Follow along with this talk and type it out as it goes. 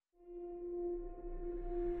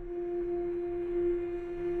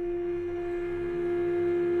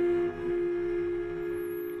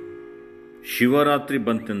ಶಿವರಾತ್ರಿ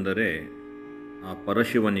ಬಂತೆಂದರೆ ಆ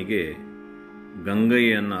ಪರಶಿವನಿಗೆ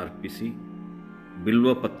ಗಂಗೆಯನ್ನು ಅರ್ಪಿಸಿ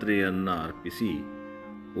ಬಿಲ್ವಪತ್ರೆಯನ್ನು ಅರ್ಪಿಸಿ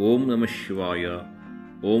ಓಂ ನಮಃ ಶಿವಾಯ,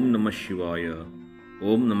 ಓಂ ನಮಃ ಶಿವಾಯ,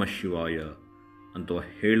 ಓಂ ನಮಃ ಶಿವಾಯ ಅಂತ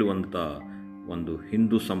ಹೇಳುವಂಥ ಒಂದು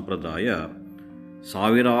ಹಿಂದೂ ಸಂಪ್ರದಾಯ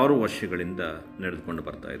ಸಾವಿರಾರು ವರ್ಷಗಳಿಂದ ನಡೆದುಕೊಂಡು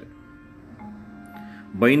ಬರ್ತಾ ಇದೆ.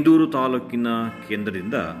 ಬೈಂದೂರು ತಾಲೂಕಿನ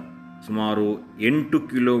ಕೇಂದ್ರದಿಂದ ಸುಮಾರು 8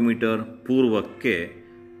 ಕಿಲೋಮೀಟರ್ ಪೂರ್ವಕ್ಕೆ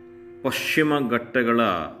ಪಶ್ಚಿಮ ಘಟ್ಟಗಳ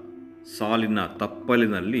ಸಾಲಿನ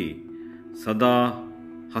ತಪ್ಪಲಿನಲ್ಲಿ ಸದಾ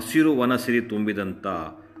ಹಸಿರು ವನಸಿರಿ ತುಂಬಿದಂಥ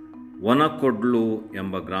ವನಕೊಡ್ಲು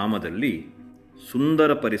ಎಂಬ ಗ್ರಾಮದಲ್ಲಿ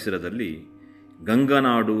ಸುಂದರ ಪರಿಸರದಲ್ಲಿ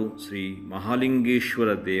ಗಂಗನಾಡು ಶ್ರೀ ಮಹಾಲಿಂಗೇಶ್ವರ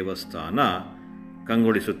ದೇವಸ್ಥಾನ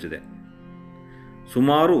ಕಂಗೊಳಿಸುತ್ತಿದೆ.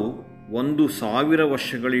 ಸುಮಾರು 1,000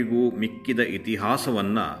 ವರ್ಷಗಳಿಗೂ ಮಿಕ್ಕಿದ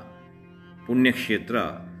ಇತಿಹಾಸವನ್ನು ಪುಣ್ಯಕ್ಷೇತ್ರ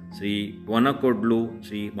ಶ್ರೀ ವನಕೊಡ್ಲು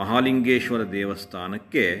ಶ್ರೀ ಮಹಾಲಿಂಗೇಶ್ವರ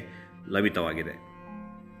ದೇವಸ್ಥಾನಕ್ಕೆ ಲಭಿತವಾಗಿದೆ.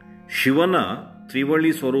 ಶಿವನ ತ್ರಿವಳಿ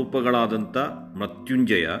ಸ್ವರೂಪಗಳಾದಂಥ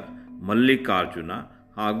ಮೃತ್ಯುಂಜಯ, ಮಲ್ಲಿಕಾರ್ಜುನ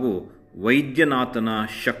ಹಾಗೂ ವೈದ್ಯನಾಥನ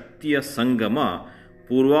ಶಕ್ತಿಯ ಸಂಗಮ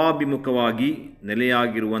ಪೂರ್ವಾಭಿಮುಖವಾಗಿ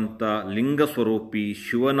ನೆಲೆಯಾಗಿರುವಂಥ ಲಿಂಗಸ್ವರೂಪಿ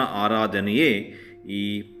ಶಿವನ ಆರಾಧನೆಯೇ ಈ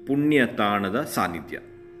ಪುಣ್ಯ ತಾಣದ ಸಾನ್ನಿಧ್ಯ.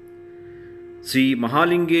 ಶ್ರೀ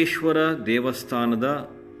ಮಹಾಲಿಂಗೇಶ್ವರ ದೇವಸ್ಥಾನದ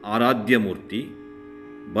ಆರಾಧ್ಯ ಮೂರ್ತಿ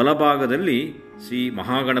ಬಲಭಾಗದಲ್ಲಿ ಶ್ರೀ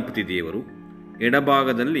ಮಹಾಗಣಪತಿ ದೇವರು,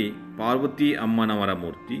 ಎಡಭಾಗದಲ್ಲಿ ಪಾರ್ವತಿ ಅಮ್ಮನವರ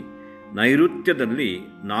ಮೂರ್ತಿ, ನೈಋತ್ಯದಲ್ಲಿ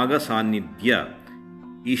ನಾಗ ಸಾನ್ನಿಧ್ಯ,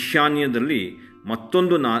 ಈಶಾನ್ಯದಲ್ಲಿ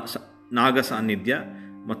ಮತ್ತೊಂದು ನಾಗ ಸಾನ್ನಿಧ್ಯ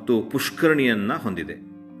ಮತ್ತು ಪುಷ್ಕರಣಿಯನ್ನು ಹೊಂದಿದೆ.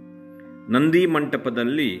 ನಂದಿ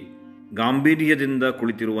ಮಂಟಪದಲ್ಲಿ ಗಾಂಭೀರ್ಯದಿಂದ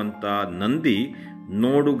ಕುಳಿತಿರುವಂಥ ನಂದಿ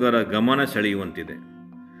ನೋಡುಗರ ಗಮನ ಸೆಳೆಯುವಂತಿದೆ.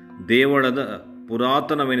 ದೇವಳದ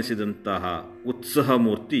ಪುರಾತನವೆನಿಸಿದಂತಹ ಉತ್ಸಹ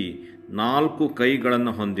ಮೂರ್ತಿ 4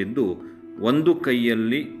 ಕೈಗಳನ್ನು ಹೊಂದಿದ್ದು, ಒಂದು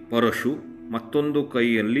ಕೈಯಲ್ಲಿ ಪರಶು, ಮತ್ತೊಂದು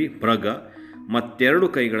ಕೈಯಲ್ಲಿ ಮೃಗ, ಮತ್ತೆರಡು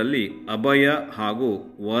ಕೈಗಳಲ್ಲಿ ಅಭಯ ಹಾಗೂ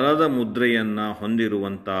ವರದ ಮುದ್ರೆಯನ್ನು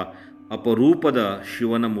ಹೊಂದಿರುವಂಥ ಅಪರೂಪದ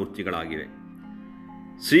ಶಿವನ ಮೂರ್ತಿಗಳಾಗಿವೆ.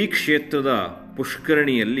 ಶ್ರೀ ಕ್ಷೇತ್ರದ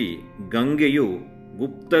ಪುಷ್ಕರಣಿಯಲ್ಲಿ ಗಂಗೆಯು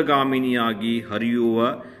ಗುಪ್ತಗಾಮಿನಿಯಾಗಿ ಹರಿಯುವ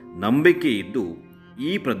ನಂಬಿಕೆ ಇದ್ದು,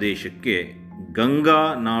 ಈ ಪ್ರದೇಶಕ್ಕೆ ಗಂಗಾ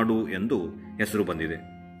ನಾಡು ಎಂದು ಹೆಸರು ಬಂದಿದೆ.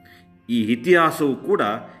 ಈ ಇತಿಹಾಸವು ಕೂಡ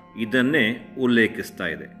ಇದನ್ನೇ ಉಲ್ಲೇಖಿಸ್ತಾ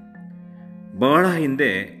ಇದೆ. ಬಹಳ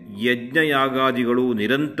ಹಿಂದೆ ಯಜ್ಞಯಾಗಾದಿಗಳು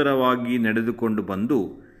ನಿರಂತರವಾಗಿ ನಡೆದುಕೊಂಡು ಬಂದು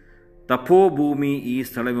ತಪೋಭೂಮಿ ಈ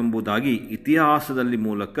ಸ್ಥಳವೆಂಬುದಾಗಿ ಇತಿಹಾಸದಲ್ಲಿ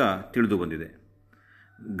ಮೂಲಕ ತಿಳಿದು ಬಂದಿದೆ.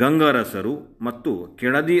 ಗಂಗರಸರು ಮತ್ತು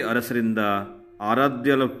ಕೆಳದಿ ಅರಸರಿಂದ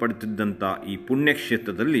ಆರಾಧ್ಯಲ್ಪಡುತ್ತಿದ್ದಂಥ ಈ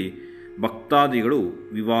ಪುಣ್ಯಕ್ಷೇತ್ರದಲ್ಲಿ ಭಕ್ತಾದಿಗಳು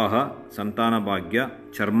ವಿವಾಹ, ಸಂತಾನ ಭಾಗ್ಯ,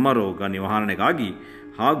 ಚರ್ಮರೋಗ ನಿವಾರಣೆಗಾಗಿ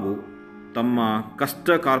ಹಾಗೂ ತಮ್ಮ ಕಷ್ಟ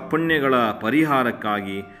ಕಾರ್ಪಣ್ಯಗಳ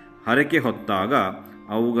ಪರಿಹಾರಕ್ಕಾಗಿ ಹರಕೆ ಹೊತ್ತಾಗ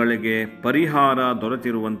ಅವುಗಳಿಗೆ ಪರಿಹಾರ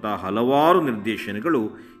ದೊರೆತಿರುವಂಥ ಹಲವಾರು ನಿದರ್ಶನಗಳು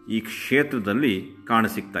ಈ ಕ್ಷೇತ್ರದಲ್ಲಿ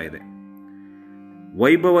ಕಾಣಸಿಗ್ತಾ ಇದೆ.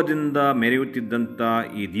 ವೈಭವದಿಂದ ಮೆರೆಯುತ್ತಿದ್ದಂಥ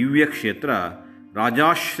ಈ ದಿವ್ಯ ಕ್ಷೇತ್ರ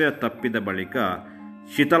ರಾಜಾಶ್ರಯ ತಪ್ಪಿದ ಬಳಿಕ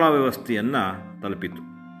ಶಿಥಿಲಾವಸ್ಥೆಯನ್ನು ತಲುಪಿತು.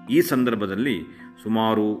 ಈ ಸಂದರ್ಭದಲ್ಲಿ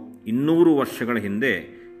ಸುಮಾರು 200 ವರ್ಷಗಳ ಹಿಂದೆ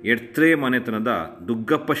ಎಡ್ತ್ರೆ ಮನೆತನದ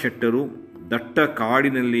ದುಗ್ಗಪ್ಪ ಶೆಟ್ಟರು ದಟ್ಟ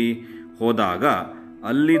ಕಾಡಿನಲ್ಲಿ ಹೋದಾಗ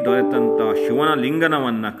ಅಲ್ಲಿ ದೊರೆತಂಥ ಶಿವನ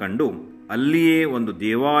ಲಿಂಗನವನ್ನು ಕಂಡು ಅಲ್ಲಿಯೇ ಒಂದು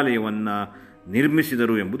ದೇವಾಲಯವನ್ನು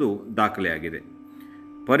ನಿರ್ಮಿಸಿದರು ಎಂಬುದು ದಾಖಲೆಯಾಗಿದೆ.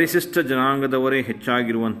 ಪರಿಶಿಷ್ಟ ಜನಾಂಗದವರೇ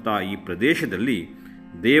ಹೆಚ್ಚಾಗಿರುವಂಥ ಈ ಪ್ರದೇಶದಲ್ಲಿ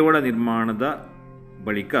ದೇವಳ ನಿರ್ಮಾಣದ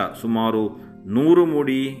ಬಳಿಕ ಸುಮಾರು 100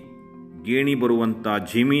 ಮೂಡಿ ಗೇಣಿ ಬರುವಂಥ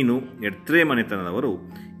ಜಮೀನು ಎಡ್ತ್ರೆ ಮನೆತನದವರು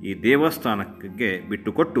ಈ ದೇವಸ್ಥಾನಕ್ಕೆ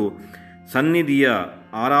ಬಿಟ್ಟುಕೊಟ್ಟು ಸನ್ನಿಧಿಯ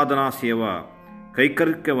ಆರಾಧನಾ ಸೇವಾ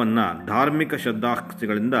ಕೈಕರ್ಯವನ್ನು ಧಾರ್ಮಿಕ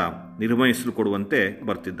ಶ್ರದ್ಧಾಭಕ್ತಿಗಳಿಂದ ನಿರ್ವಹಿಸಿಕೊಡುವಂತೆ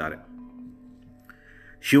ಬರ್ತಿದ್ದಾರೆ.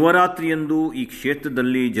 ಶಿವರಾತ್ರಿಯಂದು ಈ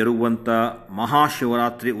ಕ್ಷೇತ್ರದಲ್ಲಿ ಜರುಗುವಂಥ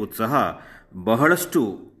ಮಹಾಶಿವರಾತ್ರಿ ಉತ್ಸವ ಬಹಳಷ್ಟು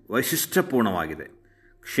ವೈಶಿಷ್ಟ್ಯಪೂರ್ಣವಾಗಿದೆ.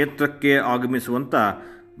 ಕ್ಷೇತ್ರಕ್ಕೆ ಆಗಮಿಸುವಂಥ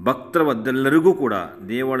ಭಕ್ತರವದ್ದೆಲ್ಲರಿಗೂ ಕೂಡ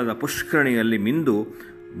ದೇವಳದ ಪುಷ್ಕರಣಿಯಲ್ಲಿ ಮಿಂದು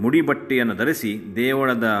ಮುಡಿಬಟ್ಟೆಯನ್ನು ಧರಿಸಿ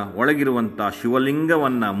ದೇವಳದ ಒಳಗಿರುವಂಥ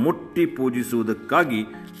ಶಿವಲಿಂಗವನ್ನು ಮುಟ್ಟಿ ಪೂಜಿಸುವುದಕ್ಕಾಗಿ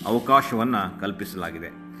ಅವಕಾಶವನ್ನು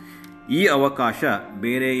ಕಲ್ಪಿಸಲಾಗಿದೆ. ಈ ಅವಕಾಶ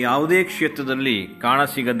ಬೇರೆ ಯಾವುದೇ ಕ್ಷೇತ್ರದಲ್ಲಿ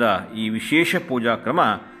ಕಾಣಸಿಗದ ಈ ವಿಶೇಷ ಪೂಜಾ ಕ್ರಮ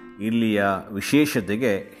ಇಲ್ಲಿಯ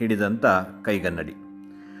ವಿಶೇಷತೆಗೆ ಹಿಡಿದಂಥ ಕೈಗನ್ನಡಿ.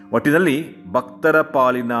 ಒಟ್ಟಿನಲ್ಲಿ ಭಕ್ತರ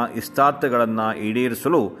ಪಾಲಿನ ಇಷ್ಟಾರ್ಥಗಳನ್ನು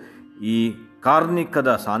ಈಡೇರಿಸಲು ಈ ಕಾರ್ಣಿಕದ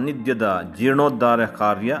ಸಾನ್ನಿಧ್ಯದ ಜೀರ್ಣೋದ್ಧಾರ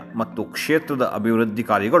ಕಾರ್ಯ ಮತ್ತು ಕ್ಷೇತ್ರದ ಅಭಿವೃದ್ಧಿ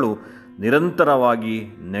ಕಾರ್ಯಗಳು ನಿರಂತರವಾಗಿ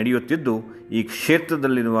ನಡೆಯುತ್ತಿದ್ದು, ಈ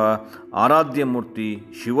ಕ್ಷೇತ್ರದಲ್ಲಿರುವ ಆರಾಧ್ಯ ಮೂರ್ತಿ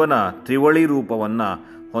ಶಿವನ ತ್ರಿವಳಿ ರೂಪವನ್ನು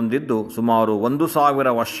ಹೊಂದಿದ್ದು ಸುಮಾರು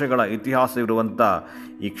 1,000 ವರ್ಷಗಳ ಇತಿಹಾಸವಿರುವಂಥ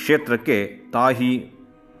ಈ ಕ್ಷೇತ್ರಕ್ಕೆ ತಾಯಿ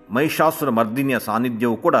ಮಹಿಷಾಸುರ ಮರ್ದಿನಿಯ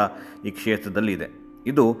ಸಾನ್ನಿಧ್ಯವೂ ಕೂಡ ಈ ಕ್ಷೇತ್ರದಲ್ಲಿ ಇದೆ.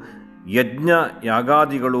 ಇದು ಯಜ್ಞ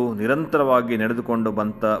ಯಾಗಾದಿಗಳು ನಿರಂತರವಾಗಿ ನಡೆದುಕೊಂಡು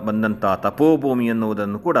ಬಂದಂಥ ತಪೋಭೂಮಿ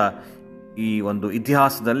ಎನ್ನುವುದನ್ನು ಕೂಡ ಈ ಒಂದು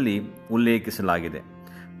ಇತಿಹಾಸದಲ್ಲಿ ಉಲ್ಲೇಖಿಸಲಾಗಿದೆ.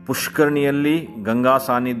 ಪುಷ್ಕರಣಿಯಲ್ಲಿ ಗಂಗಾ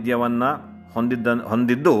ಸಾನ್ನಿಧ್ಯವನ್ನು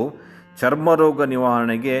ಹೊಂದಿದ್ದು ಚರ್ಮರೋಗ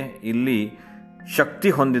ನಿವಾರಣೆಗೆ ಇಲ್ಲಿ ಶಕ್ತಿ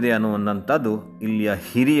ಹೊಂದಿದೆ ಅನ್ನುವಂಥದ್ದು ಇಲ್ಲಿಯ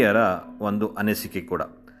ಹಿರಿಯರ ಒಂದು ಅನಿಸಿಕೆ ಕೂಡ.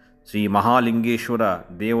 ಶ್ರೀ ಮಹಾಲಿಂಗೇಶ್ವರ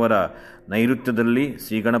ದೇವರ ನೈಋತ್ಯದಲ್ಲಿ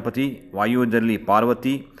ಶ್ರೀ ಗಣಪತಿ, ವಾಯುವ್ಯದಲ್ಲಿ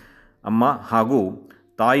ಪಾರ್ವತಿ ಅಮ್ಮ ಹಾಗೂ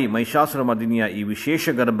ತಾಯಿ ಮಹಿಷಾಸುರಮರ್ದಿನಿಯ ಈ ವಿಶೇಷ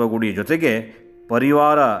ಗರ್ಭಗುಡಿಯ ಜೊತೆಗೆ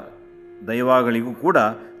ಪರಿವಾರ ದೈವಗಳಿಗೂ ಕೂಡ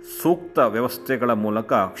ಸೂಕ್ತ ವ್ಯವಸ್ಥೆಗಳ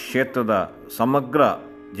ಮೂಲಕ ಕ್ಷೇತ್ರದ ಸಮಗ್ರ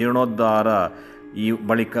ಜೀರ್ಣೋದ್ಧಾರ ಈ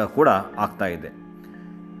ಬಳಿಕ ಕೂಡ ಆಗ್ತಾ ಇದೆ.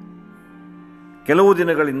 ಕೆಲವು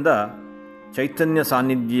ದಿನಗಳಿಂದ ಚೈತನ್ಯ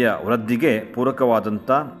ಸಾನ್ನಿಧ್ಯ ವೃದ್ಧಿಗೆ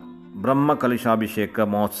ಪೂರಕವಾದಂಥ ಬ್ರಹ್ಮ ಕಲಶಾಭಿಷೇಕ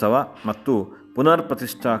ಮಹೋತ್ಸವ ಮತ್ತು ಪುನರ್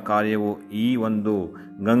ಪ್ರತಿಷ್ಠಾ ಕಾರ್ಯವು ಈ ಒಂದು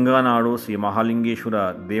ಗಂಗಾನಾಡು ಶ್ರೀ ಮಹಾಲಿಂಗೇಶ್ವರ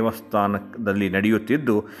ದೇವಸ್ಥಾನದಲ್ಲಿ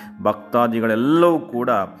ನಡೆಯುತ್ತಿದ್ದು, ಭಕ್ತಾದಿಗಳೆಲ್ಲವೂ ಕೂಡ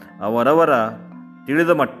ಅವರವರ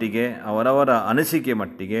ತಿಳಿದ ಮಟ್ಟಿಗೆ, ಅವರವರ ಅನಿಸಿಕೆ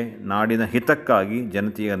ಮಟ್ಟಿಗೆ ನಾಡಿನ ಹಿತಕ್ಕಾಗಿ,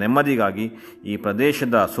 ಜನತೆಯ ನೆಮ್ಮದಿಗಾಗಿ, ಈ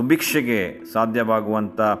ಪ್ರದೇಶದ ಸುಭಿಕ್ಷೆಗೆ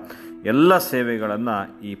ಸಾಧ್ಯವಾಗುವಂಥ ಎಲ್ಲ ಸೇವೆಗಳನ್ನು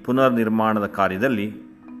ಈ ಪುನರ್ ನಿರ್ಮಾಣದ ಕಾರ್ಯದಲ್ಲಿ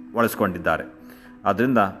ಬಳಸಿಕೊಂಡಿದ್ದಾರೆ.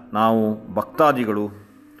 ಆದ್ದರಿಂದ ನಾವು ಭಕ್ತಾದಿಗಳು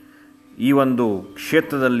ಈ ಒಂದು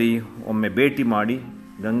ಕ್ಷೇತ್ರದಲ್ಲಿ ಒಮ್ಮೆ ಭೇಟಿ ಮಾಡಿ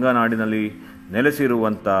ಗಂಗಾನಾಡಿನಲ್ಲಿ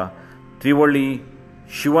ನೆಲೆಸಿರುವಂಥ ತ್ರಿವಳಿ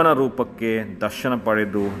ಶಿವನ ರೂಪಕ್ಕೆ ದರ್ಶನ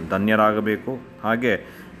ಪಡೆದು ಧನ್ಯರಾಗಬೇಕು. ಹಾಗೆ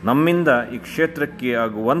ನಮ್ಮಿಂದ ಈ ಕ್ಷೇತ್ರಕ್ಕೆ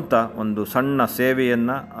ಆಗುವಂಥ ಒಂದು ಸಣ್ಣ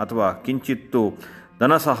ಸೇವೆಯನ್ನು ಅಥವಾ ಕಿಂಚಿತ್ತು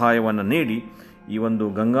ಧನ ಸಹಾಯವನ್ನು ನೀಡಿ ಈ ಒಂದು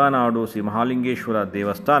ಗಂಗಾನಾಡು ಶ್ರೀ ಮಹಾಲಿಂಗೇಶ್ವರ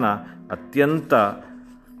ದೇವಸ್ಥಾನ ಅತ್ಯಂತ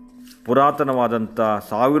ಪುರಾತನವಾದಂಥ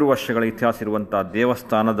 1000 ವರ್ಷಗಳ ಇತಿಹಾಸ ಇರುವಂಥ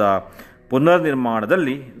ದೇವಸ್ಥಾನದ ಪುನರ್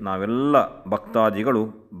ನಿರ್ಮಾಣದಲ್ಲಿ ನಾವೆಲ್ಲ ಭಕ್ತಾದಿಗಳು,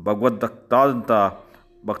 ಭಗವದ್ಭಕ್ತಾದಂಥ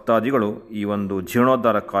ಭಕ್ತಾದಿಗಳು ಈ ಒಂದು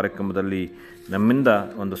ಜೀರ್ಣೋದ್ಧಾರ ಕಾರ್ಯಕ್ರಮದಲ್ಲಿ ನಮ್ಮಿಂದ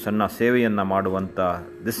ಒಂದು ಸಣ್ಣ ಸೇವೆಯನ್ನು ಮಾಡುವಂಥ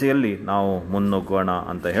ದಿಸೆಯಲ್ಲಿ ನಾವು ಮುನ್ನುಗ್ಗೋಣ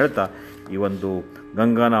ಅಂತ ಹೇಳ್ತಾ, ಈ ಒಂದು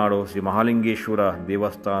ಗಂಗಾನಾಡು ಶ್ರೀ ಮಹಾಲಿಂಗೇಶ್ವರ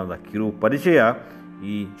ದೇವಸ್ಥಾನದ ಕಿರು ಪರಿಚಯ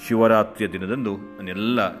ಈ ಶಿವರಾತ್ರಿಯ ದಿನದಂದು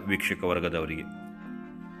ನನ್ನೆಲ್ಲ ವೀಕ್ಷಕ ವರ್ಗದವರಿಗೆ